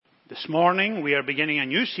This morning we are beginning a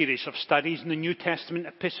new series of studies in the New Testament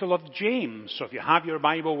epistle of James. So if you have your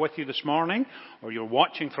Bible with you this morning, or you're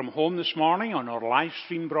watching from home this morning on our live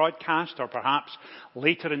stream broadcast, or perhaps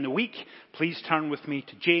later in the week, please turn with me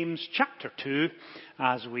to James chapter 2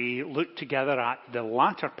 as we look together at the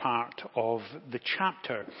latter part of the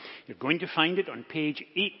chapter. You're going to find it on page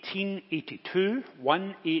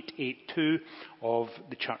 1882 of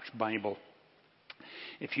the Church Bible.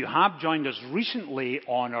 If you have joined us recently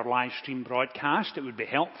on our live stream broadcast, it would be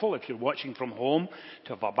helpful if you're watching from home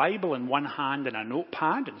to have a Bible in one hand and a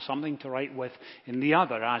notepad and something to write with in the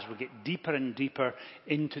other as we get deeper and deeper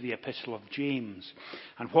into the epistle of James.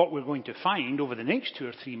 And what we're going to find over the next 2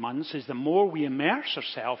 or 3 months is the more we immerse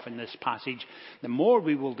ourselves in this passage, the more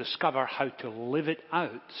we will discover how to live it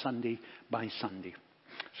out Sunday by Sunday.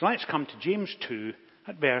 So let's come to James 2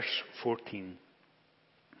 at verse 14.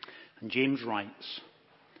 And James writes,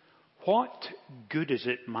 "What good is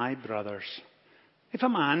it, my brothers, if a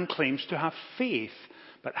man claims to have faith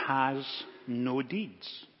but has no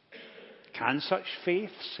deeds? Can such faith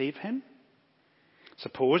save him?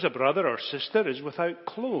 Suppose a brother or sister is without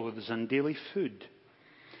clothes and daily food.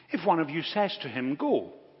 If one of you says to him,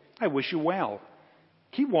 'Go, I wish you well,'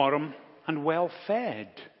 he warm and well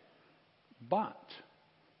fed, but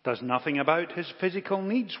does nothing about his physical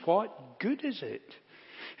needs, what good is it?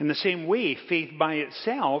 In the same way, faith by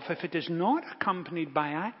itself, if it is not accompanied by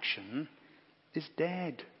action, is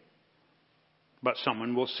dead. But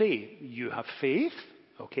someone will say, 'You have faith?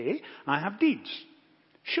 Okay, I have deeds.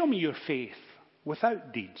 Show me your faith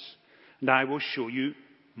without deeds, and I will show you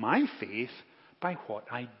my faith by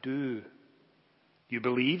what I do. You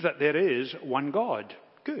believe that there is one God.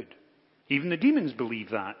 Good. Even the demons believe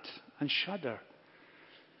that and shudder.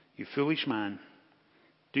 You foolish man.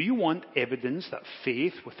 Do you want evidence that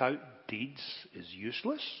faith without deeds is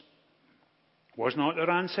useless? Was not our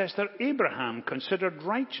ancestor Abraham considered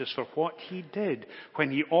righteous for what he did when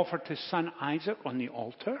he offered his son Isaac on the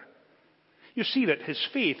altar? You see that his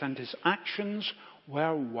faith and his actions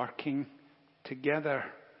were working together,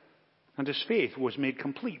 and his faith was made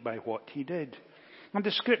complete by what he did. And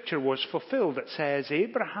the scripture was fulfilled that says,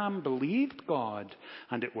 Abraham believed God,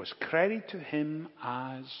 and it was credited to him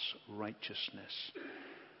as righteousness.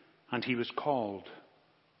 And he was called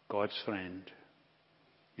God's friend."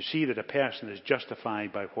 You see that a person is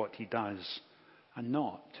justified by what he does and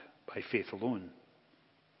not by faith alone.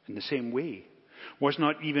 In the same way, was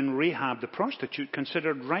not even Rahab the prostitute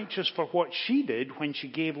considered righteous for what she did when she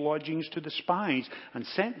gave lodgings to the spies and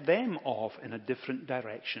sent them off in a different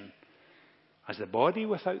direction? As the body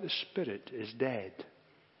without the spirit is dead,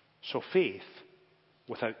 so faith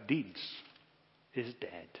without deeds is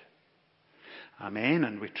dead. Amen.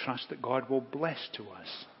 And we trust that God will bless to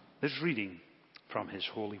us this reading from his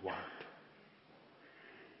holy word.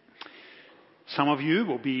 Some of you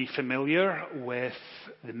will be familiar with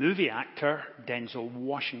the movie actor Denzel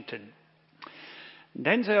Washington.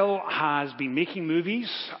 Denzel has been making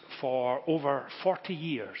movies for over 40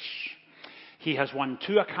 years. He has won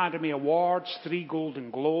 2 Academy Awards, 3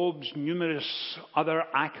 Golden Globes, numerous other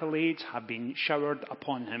accolades have been showered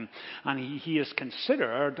upon him, and he is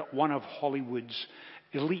considered one of Hollywood's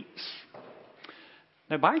elites.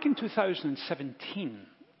 Now, back in 2017,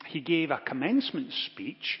 he gave a commencement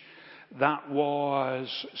speech that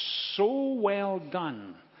was so well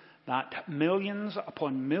done that millions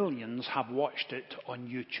upon millions have watched it on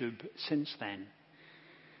YouTube since then.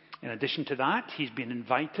 In addition to that, he's been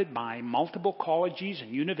invited by multiple colleges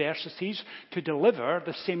and universities to deliver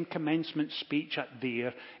the same commencement speech at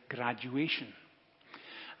their graduation.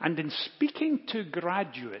 And in speaking to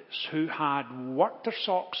graduates who had worked their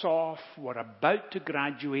socks off, were about to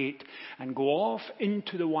graduate and go off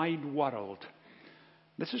into the wide world,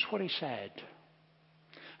 this is what he said.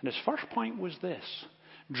 And his first point was this: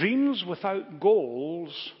 dreams without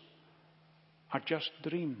goals are just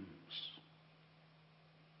dreams.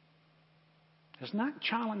 Isn't that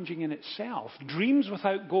challenging in itself? Dreams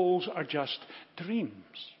without goals are just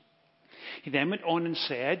dreams. He then went on and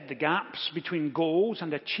said the gaps between goals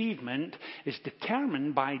and achievement is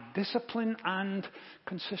determined by discipline and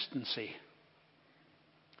consistency.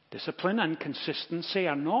 Discipline and consistency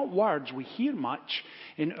are not words we hear much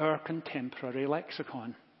in our contemporary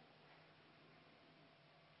lexicon.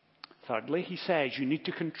 Thirdly, he says you need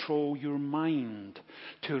to control your mind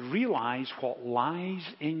to realize what lies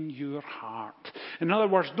in your heart. In other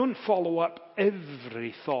words, don't follow up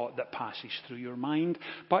every thought that passes through your mind,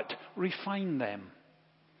 but refine them,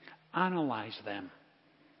 analyze them.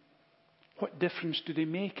 What difference do they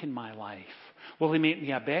make in my life? Will they make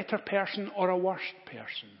me a better person or a worse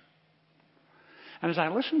person? And as I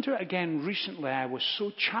listened to it again recently, I was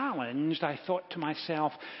so challenged, I thought to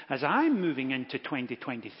myself, as I'm moving into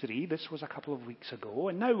 2023, this was a couple of weeks ago,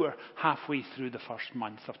 and now we're halfway through the first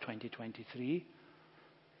month of 2023,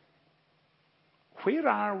 where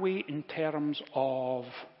are we in terms of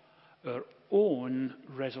our own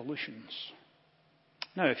resolutions?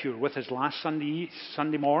 Now, if you were with us last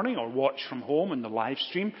Sunday morning or watched from home in the live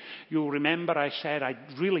stream, you'll remember I said I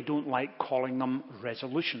really don't like calling them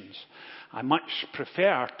resolutions. I much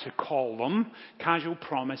prefer to call them casual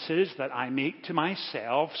promises that I make to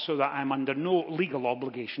myself so that I'm under no legal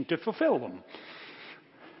obligation to fulfill them.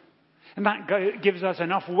 And that gives us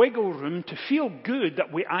enough wiggle room to feel good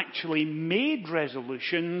that we actually made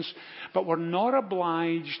resolutions, but we're not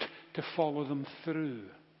obliged to follow them through.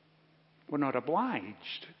 We're not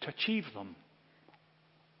obliged to achieve them.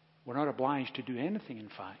 We're not obliged to do anything, in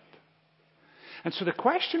fact. And so the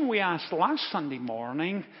question we asked last Sunday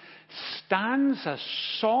morning stands as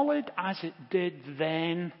solid as it did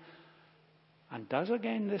then and does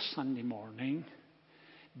again this Sunday morning.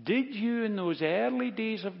 Did you, in those early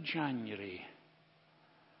days of January,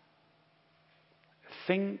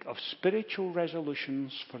 think of spiritual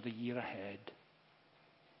resolutions for the year ahead?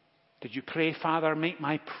 Did you pray, Father, make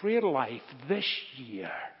my prayer life this year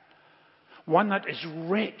one that is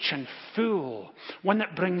rich and full, one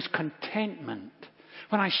that brings contentment,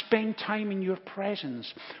 when I spend time in your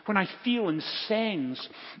presence, when I feel and sense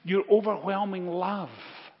your overwhelming love?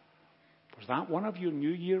 Was that one of your New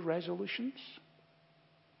Year resolutions?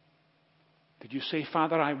 Did you say,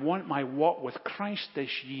 Father, I want my walk with Christ this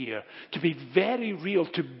year to be very real,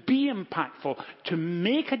 to be impactful, to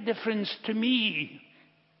make a difference to me?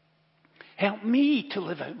 Help me to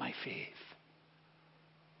live out my faith.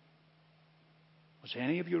 Was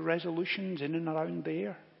any of your resolutions in and around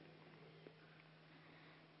there?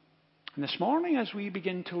 And this morning, as we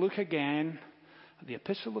begin to look again at the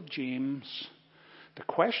Epistle of James, the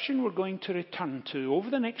question we're going to return to over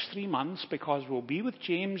the next 3 months, because we'll be with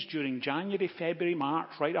James during January, February, March,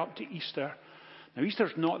 right up to Easter. Now,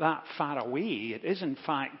 Easter's not that far away. It is, in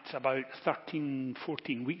fact, about 13,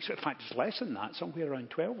 14 weeks. In fact, it's less than that, somewhere around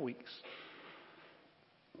 12 weeks.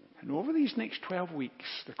 And over these next 12 weeks,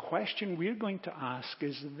 the question we're going to ask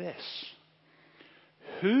is this: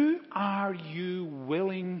 who are you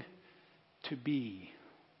willing to be?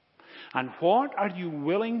 And what are you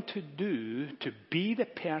willing to do to be the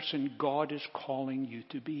person God is calling you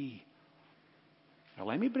to be? Now,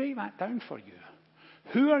 let me break that down for you.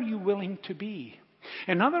 Who are you willing to be?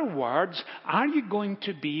 In other words, are you going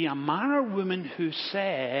to be a man or woman who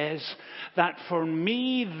says that for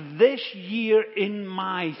me this year in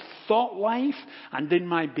my thought life and in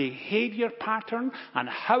my behavior pattern and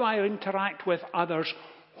how I interact with others,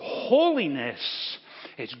 holiness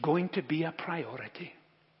is going to be a priority?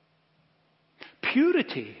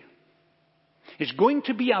 Purity is going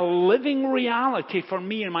to be a living reality for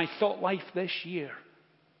me in my thought life this year.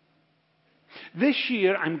 This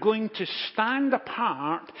year, I'm going to stand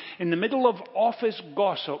apart in the middle of office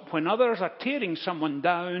gossip. When others are tearing someone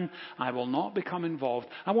down, I will not become involved.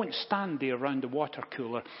 I won't stand there around the water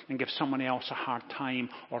cooler and give someone else a hard time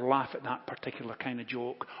or laugh at that particular kind of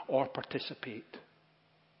joke or participate.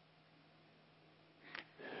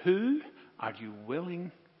 Who are you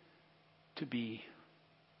willing to be?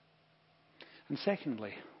 And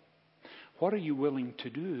secondly, what are you willing to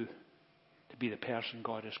do to be the person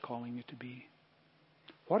God is calling you to be?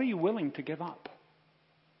 What are you willing to give up?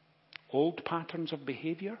 Old patterns of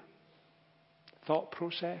behavior, thought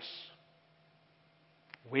process,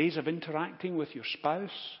 ways of interacting with your spouse,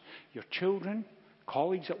 your children,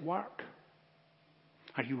 colleagues at work?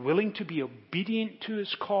 Are you willing to be obedient to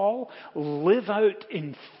His call? Live out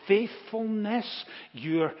in faithfulness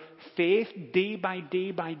your faith day by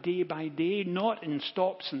day by day by day, not in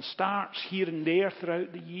stops and starts here and there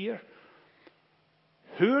throughout the year?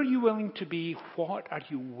 Who are you willing to be? What are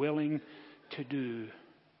you willing to do?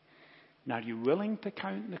 And are you willing to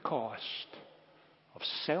count the cost of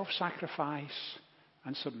self-sacrifice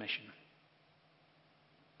and submission?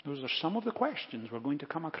 Those are some of the questions we're going to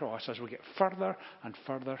come across as we get further and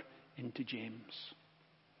further into James.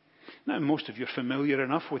 Now, most of you are familiar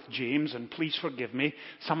enough with James, and please forgive me.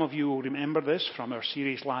 Some of you will remember this from our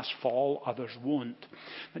series last fall, others won't.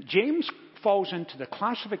 But James falls into the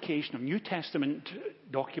classification of New Testament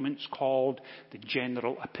documents called the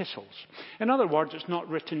general epistles. In other words, it's not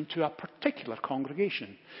written to a particular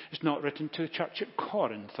congregation. It's not written to the church at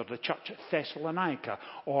Corinth or the church at Thessalonica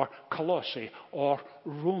or Colossae or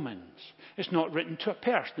Romans. It's not written to a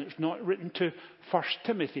person. It's not written to 1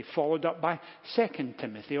 Timothy followed up by 2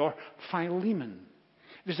 Timothy or Philemon.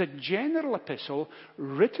 It is a general epistle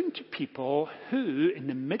written to people who, in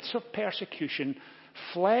the midst of persecution,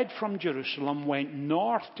 fled from Jerusalem, went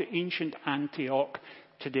north to ancient Antioch,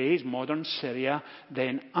 today's modern Syria,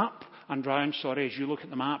 then up and round, as you look at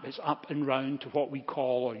the map, it's up and round to what we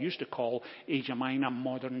call, or used to call, Asia Minor,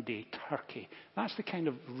 modern day Turkey. That's the kind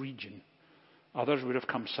of region. Others would have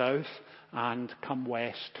come south and come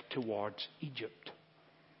west towards Egypt.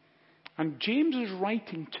 And James is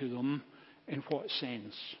writing to them in what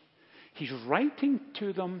sense? He's writing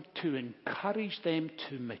to them to encourage them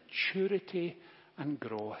to maturity and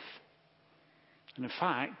growth. And in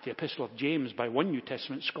fact, the Epistle of James, by one New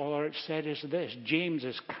Testament scholar, it said is this: James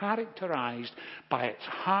is characterized by its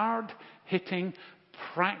hard-hitting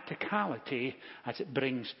practicality as it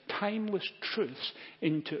brings timeless truths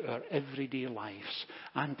into our everyday lives.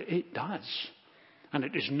 And it does. And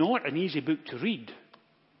it is not an easy book to read.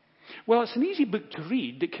 Well, it's an easy book to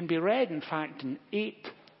read that can be read, in fact, in 8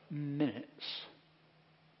 minutes.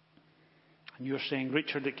 And you're saying,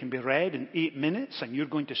 Richard, it can be read in 8 minutes and you're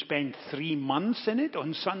going to spend 3 months in it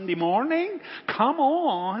on Sunday morning? Come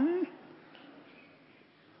on!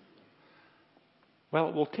 Well,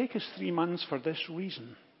 it will take us 3 months for this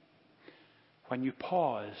reason. When you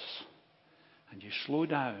pause and you slow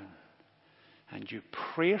down and you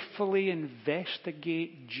prayerfully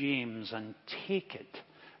investigate James and take it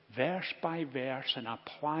verse by verse and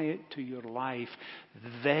apply it to your life,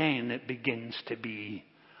 then it begins to be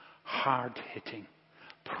hard-hitting,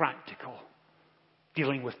 practical,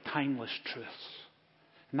 dealing with timeless truths.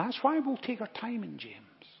 And that's why we'll take our time in James.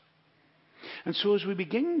 And so as we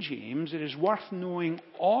begin James, it is worth knowing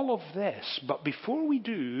all of this. But before we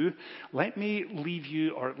do, let me leave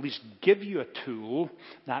you, or at least give you a tool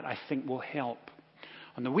that I think will help.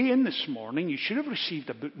 On the way in this morning, you should have received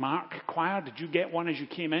a bookmark. Choir, did you get one as you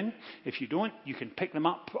came in? If you don't, you can pick them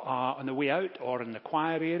up on the way out or in the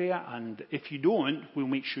choir area. And if you don't, we'll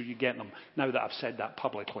make sure you get them. Now that I've said that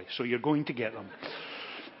publicly. So you're going to get them.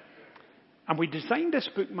 And we designed this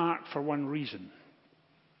bookmark for one reason: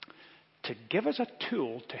 to give us a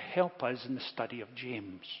tool to help us in the study of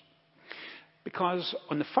James. Because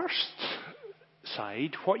on the first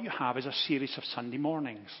side, what you have is a series of Sunday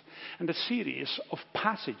mornings and a series of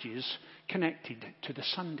passages connected to the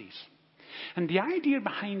Sundays. And the idea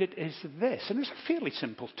behind it is this, and it's a fairly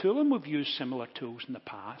simple tool, and we've used similar tools in the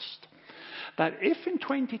past, that if in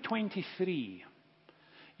 2023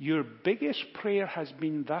 your biggest prayer has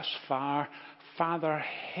been thus far, Father,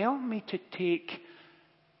 help me to take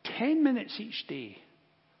 10 minutes each day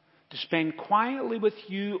to spend quietly with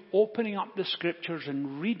you, opening up the scriptures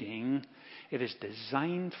and reading, it is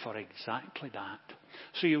designed for exactly that.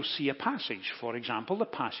 So you'll see a passage. For example, the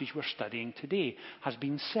passage we're studying today has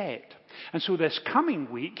been set. And so this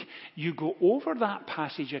coming week, you go over that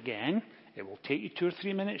passage again. It will take you 2 or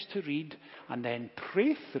 3 minutes to read and then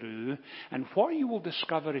pray through. And what you will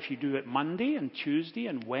discover if you do it Monday and Tuesday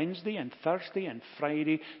and Wednesday and Thursday and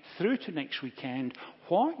Friday through to next weekend,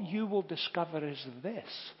 what you will discover is this: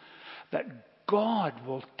 that God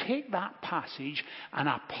will take that passage and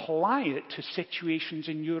apply it to situations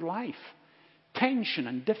in your life. Tension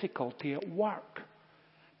and difficulty at work.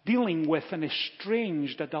 Dealing with an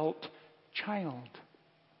estranged adult child.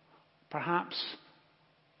 Perhaps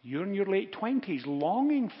you're in your late 20s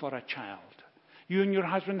longing for a child. You and your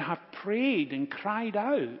husband have prayed and cried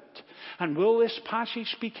out. And will this passage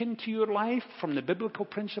speak into your life from the biblical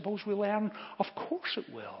principles we learn? Of course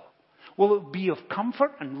it will. Will it be of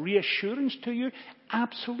comfort and reassurance to you?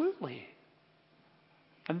 Absolutely.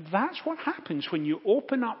 And that's what happens when you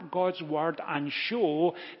open up God's Word and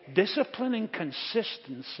show discipline and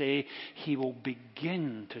consistency. He will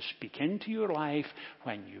begin to speak into your life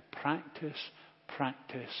when you practice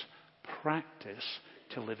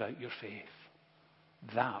to live out your faith.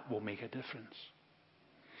 That will make a difference.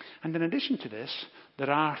 And in addition to this,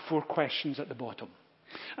 there are 4 questions at the bottom.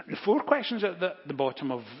 The 4 questions at the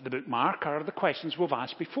bottom of the bookmark are the questions we've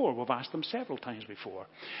asked before. We've asked them several times before.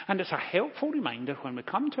 And it's a helpful reminder when we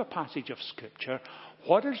come to a passage of Scripture,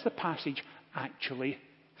 what does the passage actually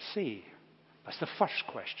say? That's the first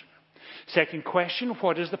question. Second question,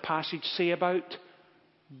 what does the passage say about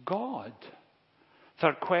God?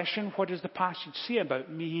 Third question, what does the passage say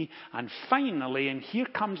about me? And finally, and here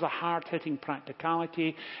comes the hard-hitting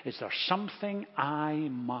practicality, is there something I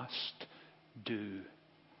must do?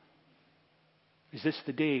 Is this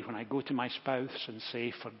the day when I go to my spouse and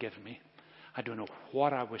say, forgive me? I don't know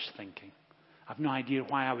what I was thinking. I've no idea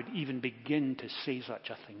why I would even begin to say such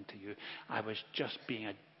a thing to you. I was just being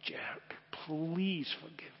a jerk. Please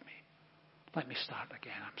forgive me. Let me start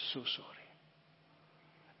again. I'm so sorry.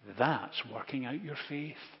 That's working out your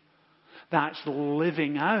faith. That's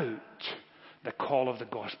living out the call of the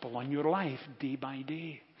gospel on your life day by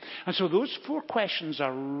day. And so those 4 questions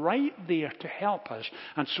are right there to help us.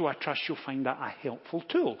 And so I trust you'll find that a helpful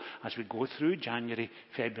tool as we go through January,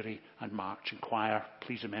 February and March. And choir,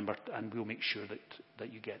 please remember, and we'll make sure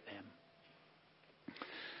that you get them.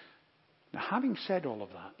 Now, having said all of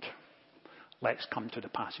that, let's come to the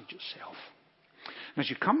passage itself. As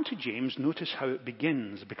you come to James, notice how it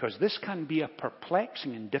begins, because this can be a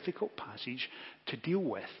perplexing and difficult passage to deal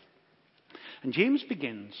with. And James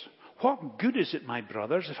begins, "What good is it, my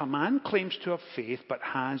brothers, if a man claims to have faith but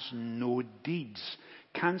has no deeds?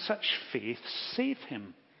 Can such faith save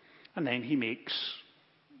him?" And then he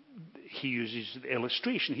uses the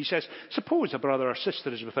illustration. He says, "Suppose a brother or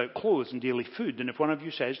sister is without clothes and daily food, and if one of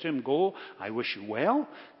you says to him, 'Go, I wish you well,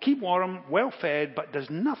 keep warm, well fed,' but does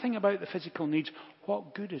nothing about the physical needs,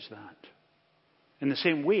 what good is that?" In the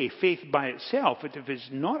same way, faith by itself, if it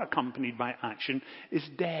is not accompanied by action, is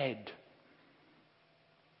dead.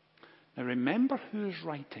 Now remember who is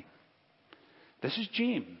writing. This is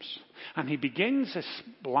James. And he begins this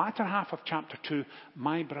latter half of chapter 2,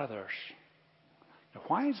 "My brothers." Now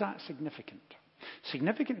why is that significant?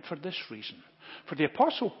 Significant for this reason. For the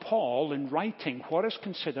Apostle Paul, in writing what is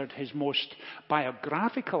considered his most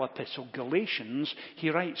biographical epistle, Galatians, he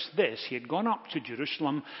writes this. He had gone up to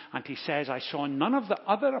Jerusalem and he says, "I saw none of the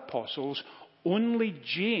other apostles, only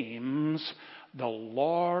James, the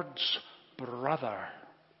Lord's brother."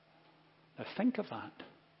 Now think of that.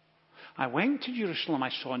 I went to Jerusalem, I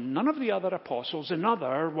saw none of the other apostles. In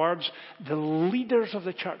other words, the leaders of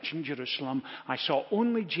the church in Jerusalem. I saw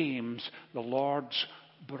only James, the Lord's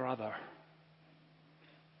brother.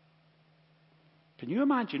 Can you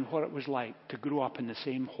imagine what it was like to grow up in the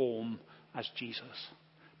same home as Jesus?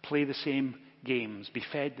 Play the same games, be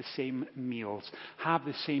fed the same meals, have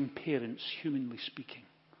the same parents, humanly speaking.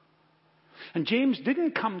 And James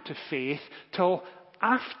didn't come to faith till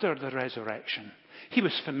after the resurrection. He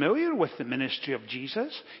was familiar with the ministry of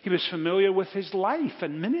Jesus. He was familiar with his life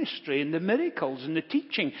and ministry and the miracles and the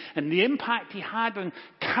teaching and the impact he had on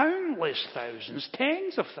countless thousands,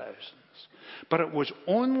 tens of thousands. But it was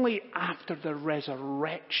only after the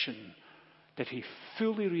resurrection that he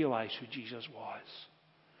fully realized who Jesus was.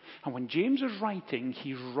 And when James is writing,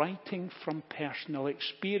 he's writing from personal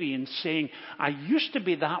experience, saying, "I used to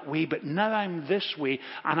be that way, but now I'm this way,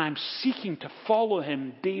 and I'm seeking to follow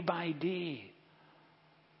him day by day."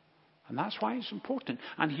 And that's why it's important.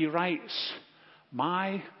 And he writes,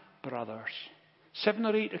 "My brothers." 7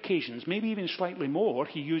 or 8 occasions, maybe even slightly more,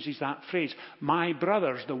 he uses that phrase, "my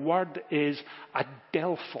brothers." The word is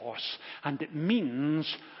adelphos, and it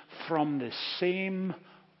means from the same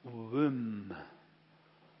womb.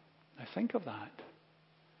 Now think of that.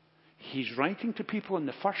 He's writing to people in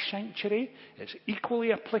the 1st century. It's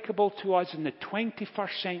equally applicable to us in the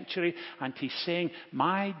 21st century. And he's saying,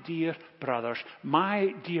 "My dear brothers,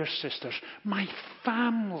 my dear sisters, my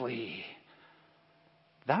family."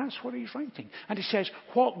 That's what he's writing. And he says,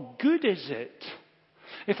 what good is it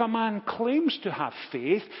if a man claims to have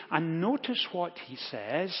faith, and notice what he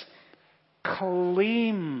says,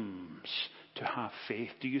 claims to have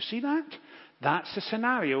faith. Do you see that? That's the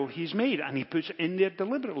scenario he's made, and he puts it in there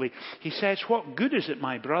deliberately. He says, "What good is it,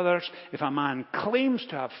 my brothers, if a man claims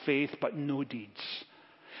to have faith but no deeds?"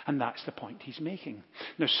 And that's the point he's making.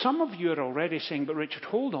 Now, some of you are already saying, "But Richard,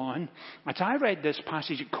 hold on. As I read this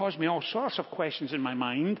passage, it caused me all sorts of questions in my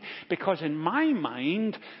mind, because in my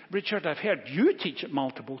mind, Richard, I've heard you teach it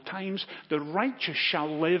multiple times, the righteous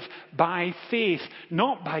shall live by faith,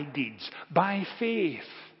 not by deeds, by faith."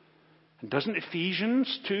 And doesn't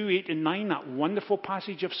Ephesians 2, 8 and 9, that wonderful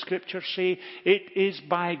passage of Scripture, say, "It is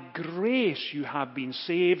by grace you have been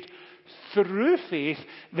saved through faith,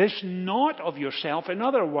 this not of yourself." In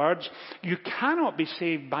other words, you cannot be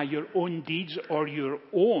saved by your own deeds or your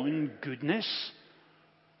own goodness,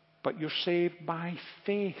 but you're saved by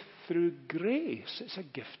faith through grace. It's a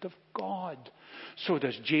gift of God. So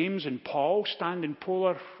does James and Paul stand in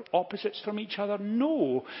polar opposites from each other?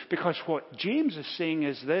 No, because what James is saying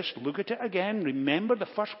is this. Look at it again. Remember the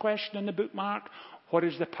first question in the bookmark. What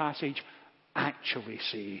does the passage actually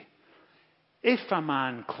say? If a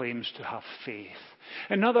man claims to have faith.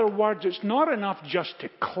 In other words, it's not enough just to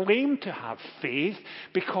claim to have faith,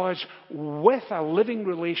 because with a living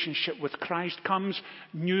relationship with Christ comes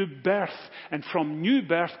new birth. And from new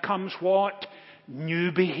birth comes what?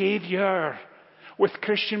 New behavior. With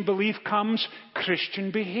Christian belief comes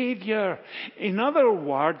Christian behavior. In other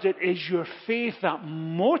words, it is your faith that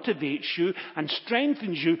motivates you and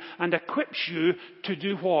strengthens you and equips you to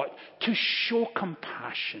do what? To show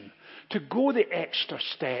compassion, to go the extra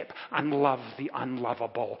step and love the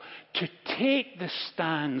unlovable, to take the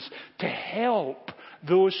stands, to help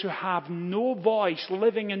those who have no voice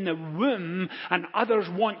living in the womb and others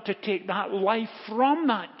want to take that life from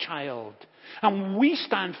that child. And we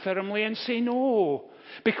stand firmly and say no,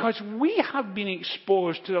 because we have been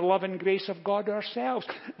exposed to the love and grace of God ourselves.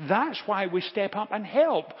 That's why we step up and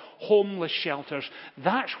help homeless shelters.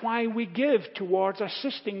 That's why we give towards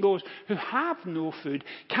assisting those who have no food,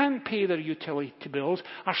 can't pay their utility bills,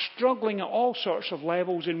 are struggling at all sorts of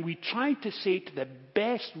levels, and we try to say to the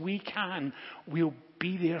best we can, we'll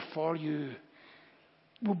be there for you.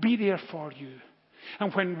 We'll be there for you.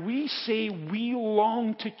 And when we say we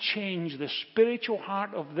long to change the spiritual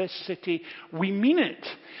heart of this city, we mean it.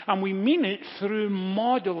 And we mean it through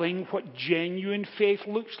modeling what genuine faith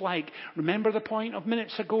looks like. Remember the point of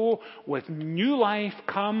minutes ago? With new life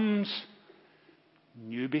comes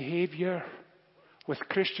new behavior. With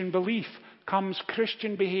Christian belief comes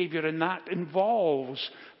Christian behavior, and that involves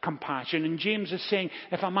compassion. And James is saying,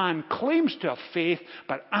 if a man claims to have faith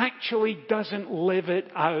but actually doesn't live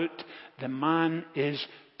it out, the man is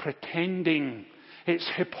pretending. It's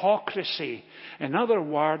hypocrisy. In other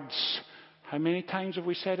words, how many times have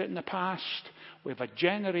we said it in the past? We have a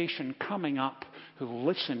generation coming up who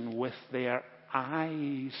listen with their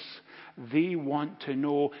eyes. They want to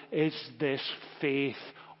know, is this faith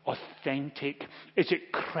authentic? Is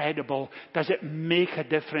it credible? Does it make a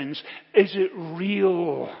difference? Is it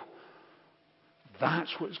real?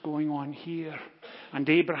 That's what's going on here. And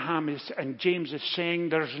James is saying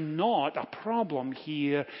there's not a problem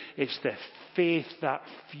here. It's the faith that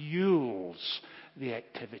fuels the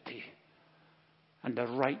activity. And the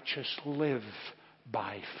righteous live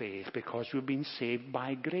by faith because we've been saved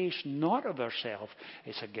by grace, not of ourselves.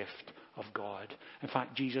 It's a gift of God. In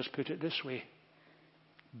fact, Jesus put it this way: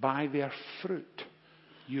 by their fruit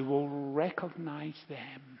you will recognize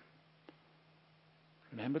them.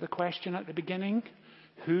 Remember the question at the beginning?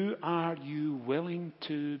 Who are you willing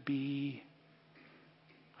to be?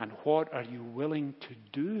 And what are you willing to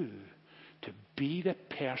do to be the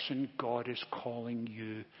person God is calling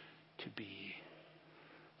you to be?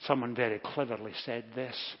 Someone very cleverly said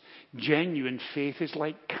this: genuine faith is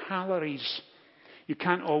like calories. You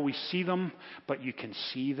can't always see them, but you can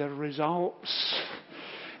see the results.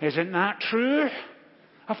 Isn't that true?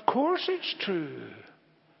 Of course it's true.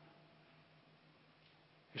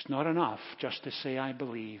 It's not enough just to say, I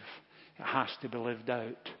believe. It has to be lived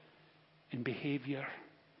out in behavior.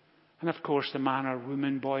 And of course, the man or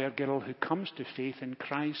woman, boy or girl who comes to faith in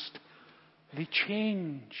Christ, they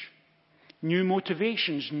change. New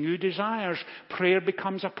motivations, new desires. Prayer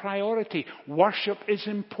becomes a priority. Worship is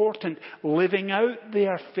important. Living out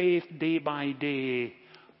their faith day by day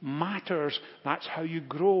matters. That's how you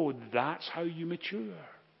grow. That's how you mature.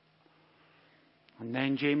 And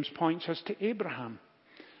then James points us to Abraham.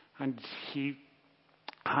 And he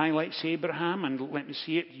highlights Abraham, and let me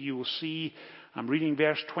see it. You will see, I'm reading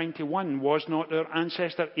verse 21. Was not our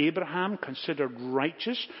ancestor Abraham considered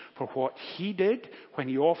righteous for what he did when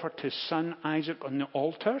he offered his son Isaac on the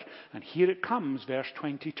altar? And here it comes, verse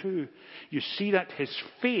 22. You see that his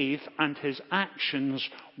faith and his actions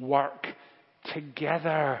work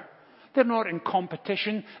together. They're not in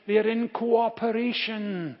competition, they're in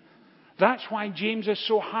cooperation. That's why James is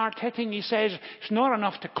so hard-hitting. He says it's not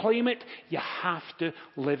enough to claim it, you have to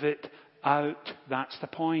live it out. That's the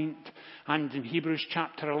point. And in Hebrews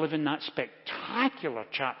chapter 11, that spectacular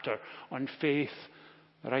chapter on faith,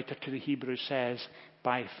 the writer to the Hebrews says,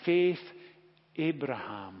 by faith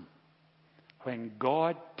Abraham, when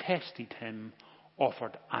God tested him,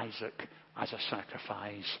 offered Isaac as a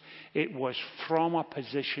sacrifice. It was from a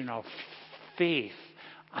position of faith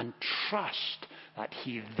and trust that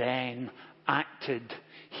he then acted.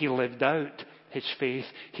 He lived out his faith.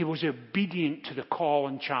 He was obedient to the call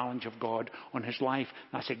and challenge of God on his life.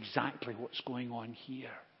 That's exactly what's going on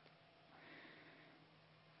here.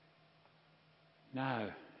 Now,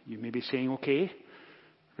 you may be saying, okay,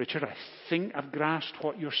 Richard, I think I've grasped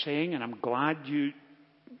what you're saying, and I'm glad you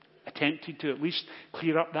attempted to at least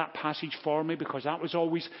clear up that passage for me, because that was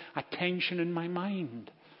always a tension in my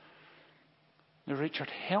mind. Now, Richard,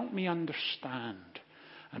 help me understand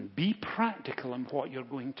and be practical in what you're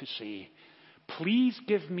going to say. Please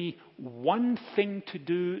give me one thing to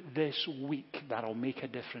do this week that'll make a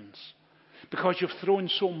difference. Because you've thrown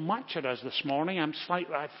so much at us this morning, I'm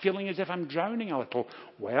feeling as if I'm drowning a little.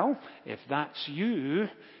 Well, if that's you,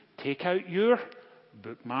 take out your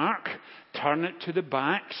bookmark, turn it to the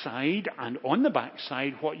back side, and on the back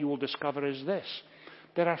side, what you will discover is this.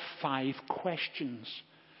 There are 5 questions.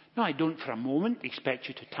 Now, I don't for a moment expect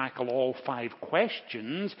you to tackle all 5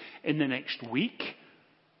 questions in the next week,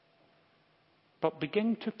 but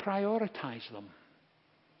begin to prioritize them.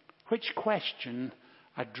 Which question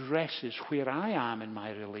addresses where I am in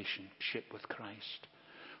my relationship with Christ?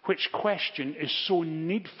 Which question is so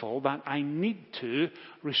needful that I need to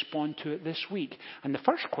respond to it this week? And the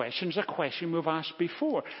first question is a question we've asked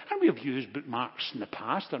before. And we've used bookmarks in the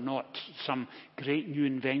past. They're not some great new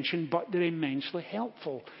invention, but they're immensely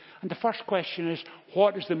helpful. And the first question is,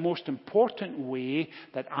 what is the most important way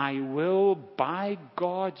that I will, by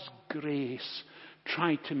God's grace,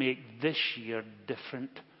 try to make this year different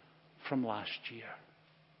from last year?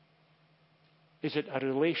 Is it a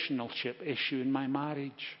relationship issue in my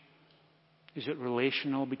marriage? Is it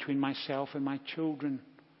relational between myself and my children?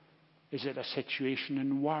 Is it a situation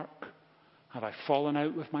in work? Have I fallen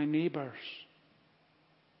out with my neighbours?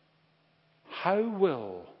 How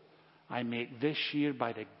will I make this year,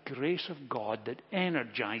 by the grace of God that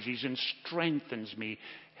energizes and strengthens me,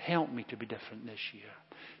 help me to be different this year?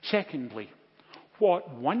 Secondly,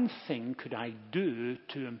 what one thing could I do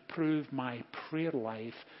to improve my prayer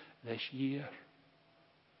life this year?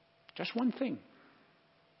 Just one thing.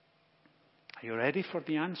 Are you ready for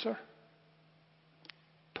the answer?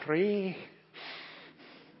 Pray.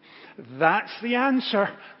 That's the answer.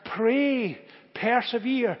 Pray.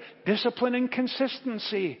 Persevere. Discipline and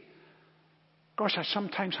consistency. Gosh, I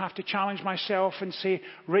sometimes have to challenge myself and say,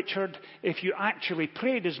 Richard, if you actually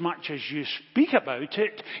prayed as much as you speak about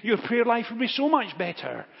it, your prayer life would be so much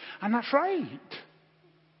better. And that's right.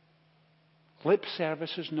 Lip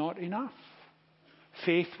service is not enough.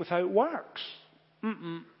 Faith without works.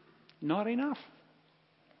 Not enough.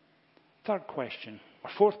 Third question, or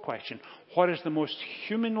fourth question. What is the most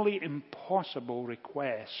humanly impossible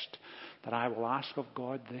request that I will ask of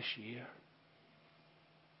God this year?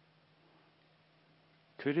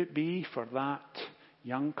 Could it be for that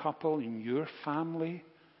young couple in your family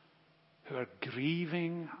who are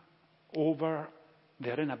grieving over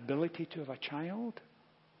their inability to have a child?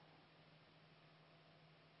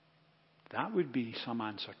 That would be some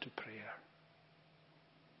answer to prayer.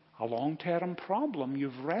 A long-term problem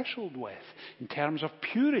you've wrestled with in terms of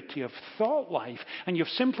purity of thought life, and you've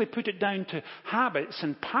simply put it down to habits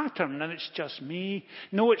and pattern, and it's just me.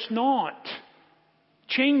 No, it's not.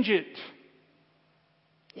 Change it.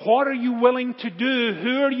 What are you willing to do?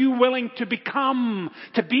 Who are you willing to become?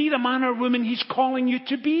 To be the man or woman He's calling you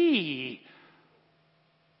to be.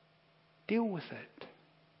 Deal with it.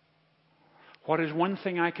 What is one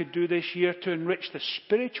thing I could do this year to enrich the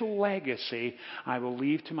spiritual legacy I will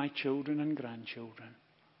leave to my children and grandchildren?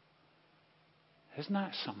 Isn't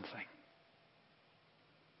that something?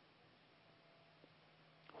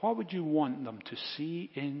 What would you want them to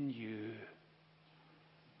see in you?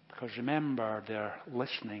 Because remember, they're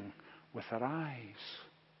listening with their eyes.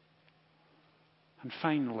 And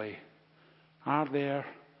finally, are there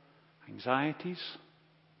anxieties,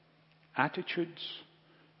 attitudes,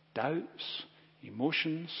 doubts,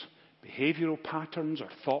 emotions, behavioral patterns or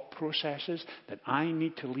thought processes that I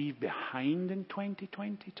need to leave behind in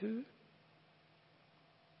 2022?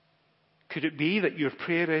 Could it be that your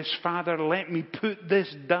prayer is, Father, let me put this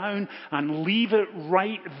down and leave it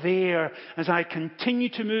right there as I continue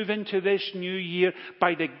to move into this new year?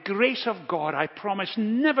 By the grace of God, I promise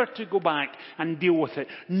never to go back and deal with it.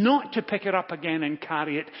 Not to pick it up again and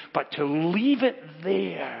carry it, but to leave it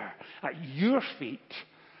there at your feet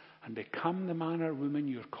and become the man or woman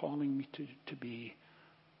you're calling me to be.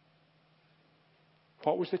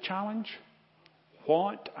 What was the challenge?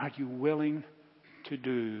 What are you willing to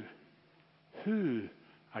do? Who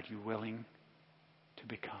are you willing to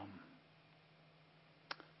become?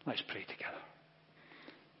 Let's pray together.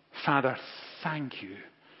 Father, thank you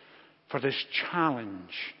for this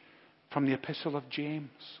challenge from the Epistle of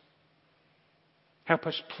James. Help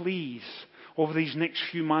us, please, over these next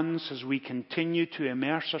few months as we continue to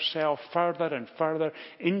immerse ourselves further and further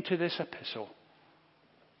into this epistle,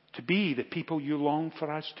 to be the people you long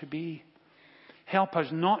for us to be. Help us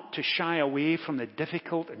not to shy away from the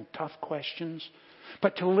difficult and tough questions,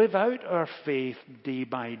 but to live out our faith day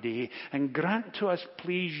by day. And grant to us,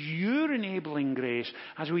 please, your enabling grace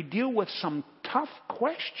as we deal with some tough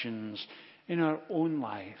questions in our own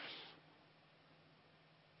lives.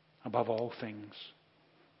 Above all things,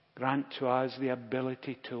 grant to us the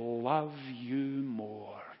ability to love you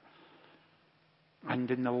more.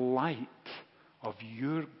 And in the light of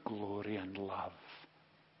your glory and love,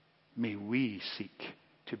 may we seek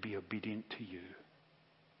to be obedient to you.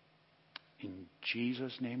 In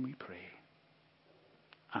Jesus' name we pray.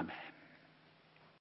 Amen.